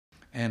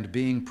and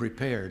being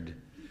prepared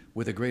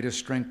with the greatest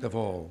strength of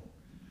all,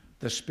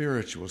 the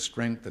spiritual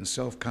strength and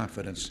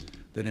self-confidence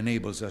that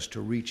enables us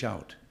to reach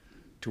out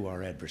to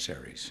our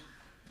adversaries.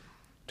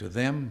 To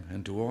them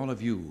and to all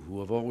of you who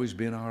have always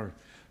been our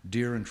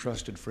dear and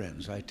trusted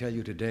friends, I tell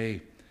you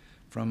today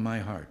from my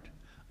heart,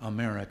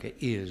 America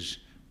is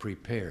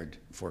prepared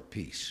for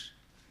peace.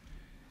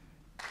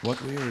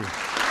 What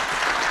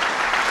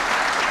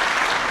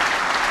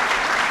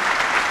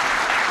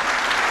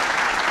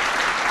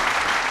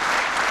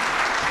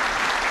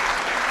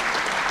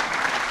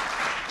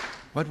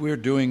we're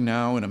doing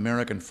now in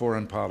American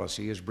foreign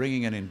policy is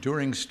bringing an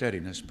enduring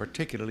steadiness,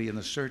 particularly in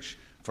the search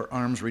for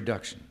arms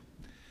reduction.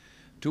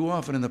 Too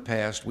often in the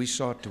past, we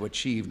sought to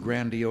achieve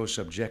grandiose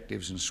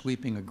objectives and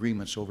sweeping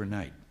agreements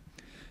overnight.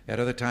 At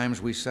other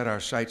times, we set our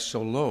sights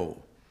so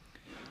low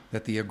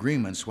that the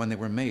agreements, when they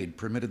were made,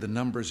 permitted the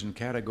numbers and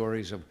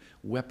categories of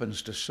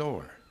weapons to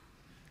soar.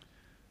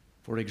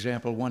 For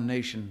example, one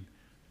nation,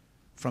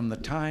 from the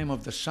time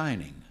of the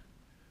signing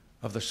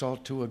of the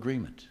SALT II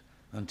agreement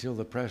until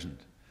the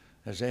present,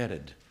 has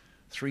added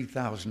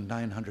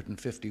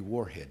 3,950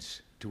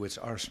 warheads to its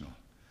arsenal.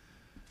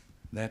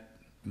 That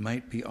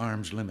might be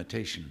arms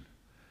limitation.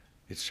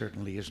 It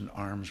certainly isn't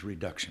arms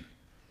reduction.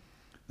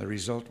 The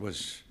result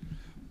was,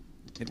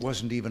 it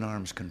wasn't even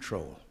arms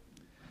control.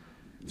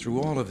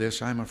 Through all of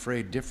this, I'm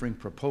afraid differing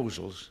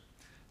proposals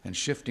and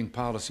shifting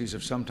policies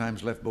have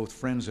sometimes left both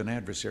friends and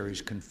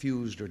adversaries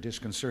confused or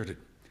disconcerted.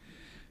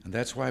 And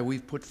that's why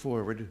we've put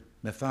forward,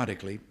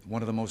 methodically,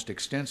 one of the most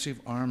extensive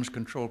arms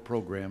control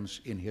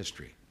programs in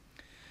history.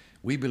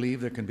 We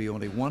believe there can be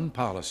only one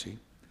policy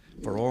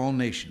for all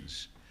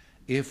nations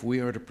if we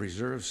are to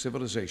preserve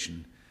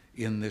civilization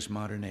in this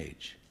modern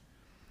age.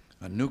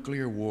 A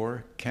nuclear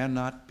war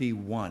cannot be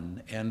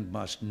won and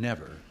must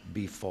never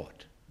be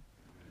fought.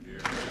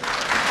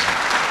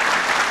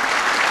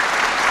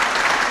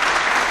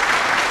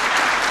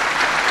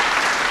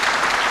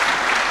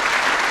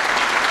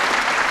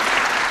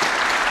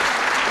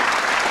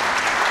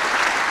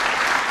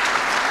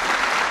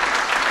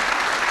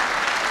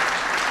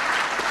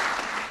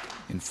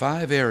 In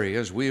 5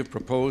 areas, we have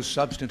proposed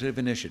substantive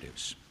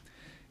initiatives.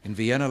 In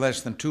Vienna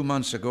less than 2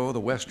 months ago, the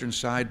Western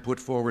side put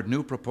forward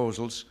new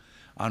proposals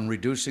on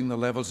reducing the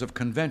levels of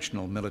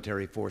conventional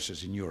military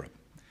forces in Europe.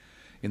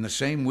 In the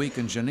same week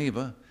in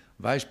Geneva,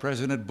 Vice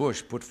President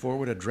Bush put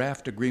forward a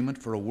draft agreement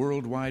for a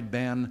worldwide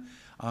ban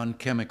on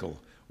chemical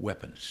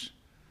weapons,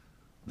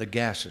 the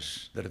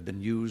gases that have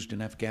been used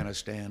in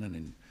Afghanistan and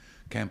in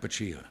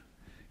Kampuchea.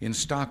 In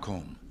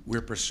Stockholm,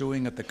 we're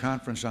pursuing at the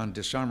Conference on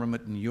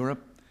Disarmament in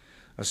Europe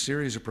a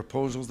series of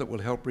proposals that will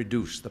help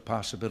reduce the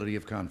possibility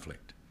of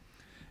conflict.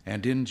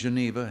 And in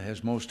Geneva,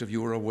 as most of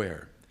you are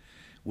aware,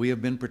 we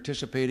have been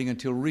participating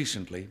until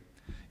recently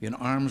in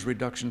arms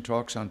reduction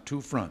talks on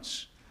 2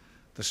 fronts: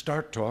 the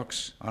START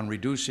talks on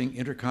reducing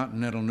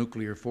intercontinental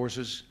nuclear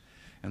forces,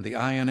 and the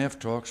INF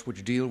talks,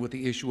 which deal with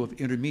the issue of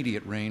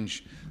intermediate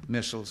range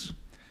missiles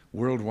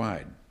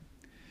worldwide.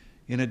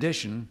 In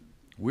addition,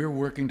 we're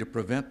working to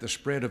prevent the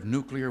spread of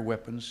nuclear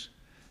weapons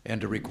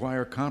and to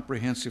require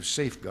comprehensive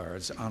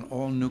safeguards on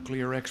all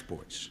nuclear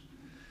exports.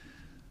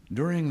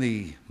 During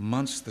the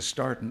months the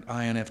START and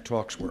INF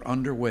talks were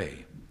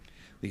underway,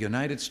 the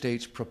United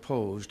States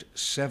proposed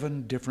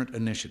 7 different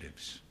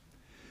initiatives.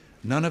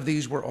 None of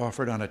these were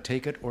offered on a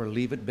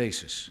take-it-or-leave-it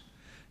basis.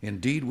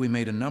 Indeed, we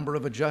made a number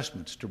of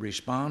adjustments to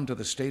respond to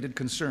the stated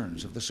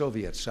concerns of the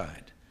Soviet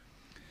side.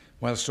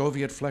 While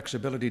Soviet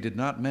flexibility did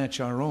not match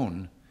our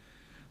own,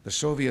 the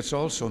Soviets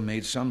also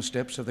made some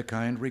steps of the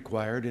kind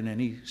required in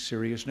any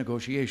serious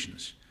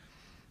negotiations.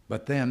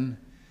 But then,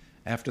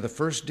 after the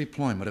first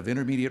deployment of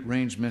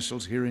intermediate-range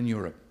missiles here in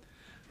Europe,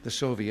 the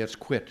Soviets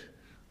quit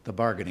the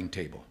bargaining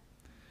table.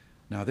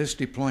 Now, this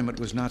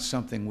deployment was not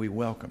something we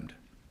welcomed.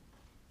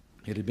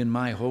 It had been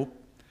my hope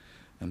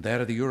and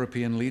that of the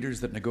European leaders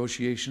that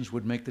negotiations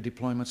would make the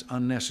deployments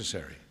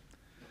unnecessary.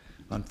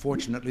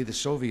 Unfortunately, the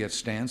Soviet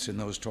stance in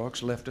those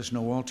talks left us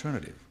no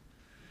alternative.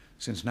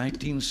 Since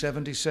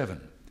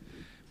 1977,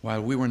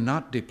 while we were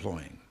not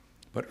deploying,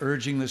 but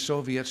urging the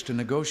Soviets to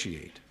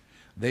negotiate,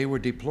 they were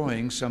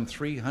deploying some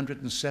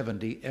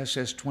 370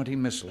 SS-20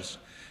 missiles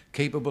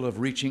capable of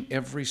reaching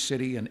every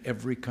city and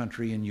every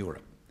country in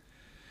Europe.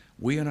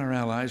 We and our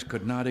allies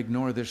could not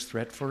ignore this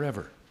threat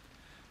forever,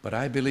 but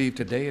I believe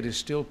today it is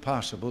still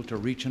possible to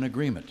reach an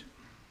agreement.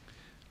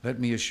 Let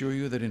me assure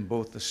you that in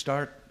both the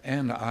START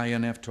and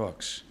INF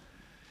talks,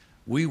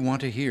 we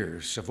want to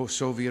hear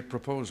Soviet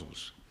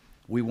proposals.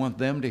 We want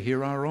them to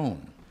hear our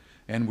own,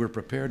 and we're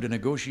prepared to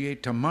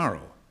negotiate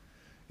tomorrow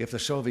if the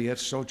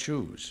Soviets so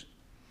choose.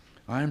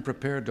 I am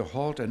prepared to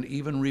halt and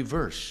even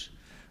reverse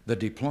the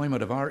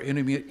deployment of our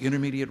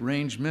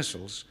intermediate-range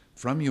missiles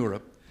from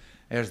Europe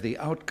as the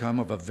outcome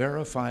of a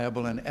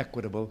verifiable and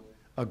equitable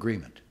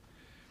agreement.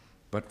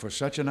 But for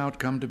such an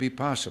outcome to be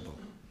possible,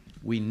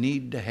 we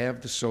need to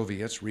have the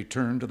Soviets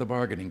return to the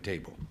bargaining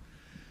table.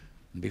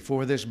 And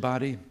before this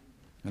body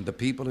and the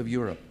people of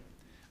Europe,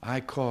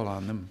 I call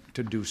on them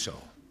to do so.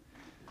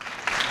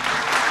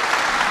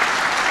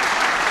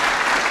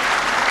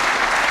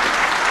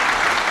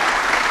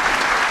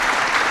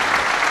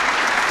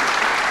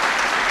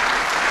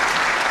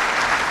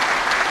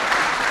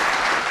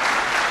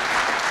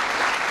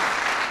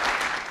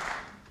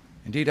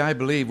 Indeed, I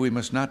believe we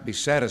must not be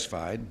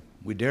satisfied.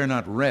 We dare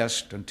not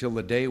rest until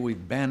the day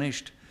we've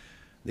banished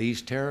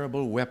these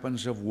terrible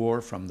weapons of war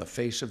from the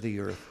face of the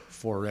earth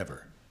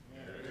forever.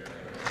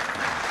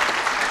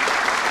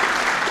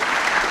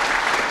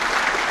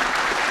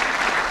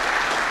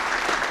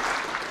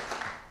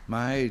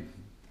 My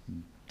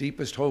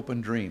deepest hope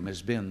and dream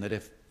has been that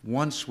if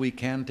once we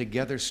can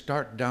together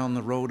start down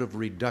the road of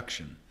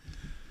reduction,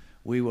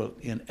 we will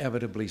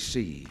inevitably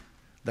see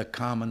the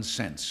common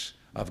sense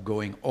of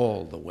going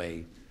all the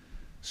way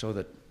so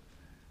that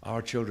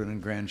our children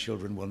and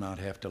grandchildren will not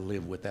have to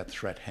live with that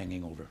threat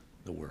hanging over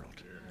the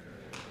world.